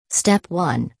Step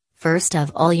 1. First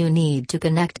of all, you need to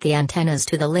connect the antennas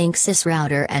to the Linksys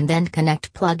router and then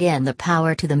plug in the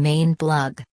power to the main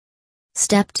plug.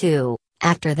 Step 2.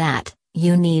 After that,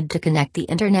 you need to connect the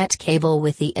internet cable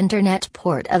with the internet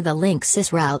port of the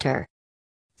Linksys router.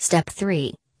 Step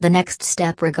 3. The next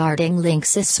step regarding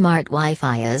Linksys Smart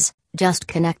Wi-Fi is, just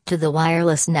connect to the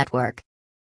wireless network.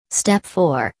 Step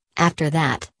 4. After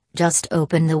that, just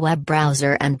open the web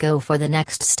browser and go for the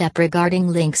next step regarding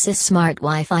Linksys Smart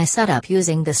Wi-Fi setup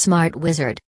using the Smart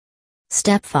Wizard.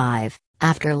 Step 5.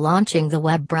 After launching the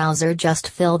web browser, just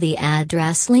fill the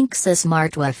address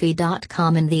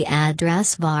linksysmartwifi.com in the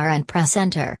address bar and press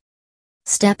enter.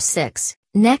 Step 6.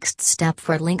 Next step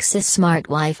for Linksys Smart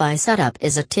Wi-Fi setup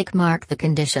is a tick mark the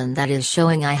condition that is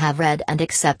showing I have read and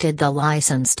accepted the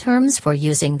license terms for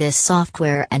using this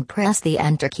software and press the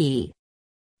enter key.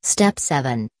 Step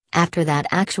 7. After that,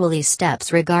 actually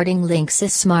steps regarding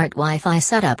Linksys Smart Wi-Fi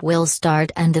setup will start,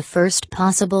 and the first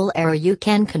possible error you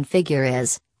can configure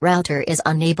is, router is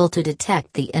unable to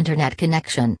detect the internet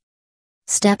connection.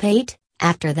 Step 8.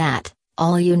 After that,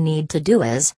 all you need to do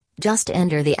is, just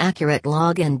enter the accurate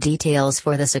login details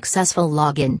for the successful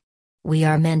login. We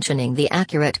are mentioning the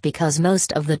accurate because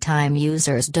most of the time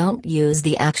users don't use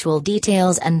the actual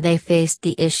details and they face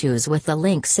the issues with the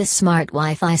Linksys Smart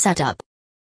Wi-Fi setup.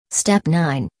 Step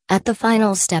 9. At the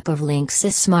final step of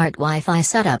Linksys Smart Wi-Fi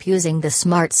setup using the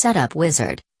Smart Setup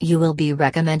Wizard, you will be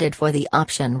recommended for the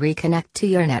option Reconnect to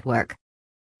your network.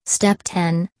 Step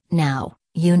 10. Now,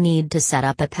 you need to set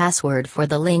up a password for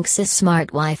the Linksys Smart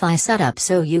Wi-Fi setup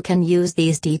so you can use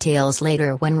these details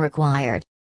later when required.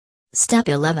 Step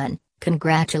 11.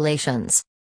 Congratulations!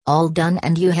 All done,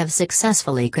 and you have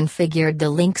successfully configured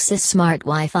the Linksys Smart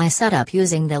Wi-Fi setup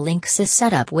using the Linksys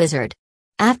Setup Wizard.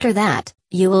 After that,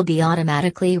 you will be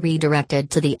automatically redirected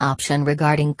to the option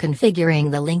regarding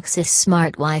configuring the Linksys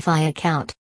Smart Wi-Fi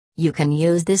account. You can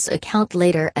use this account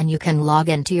later and you can log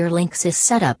into your Linksys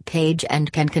setup page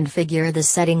and can configure the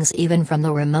settings even from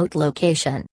the remote location.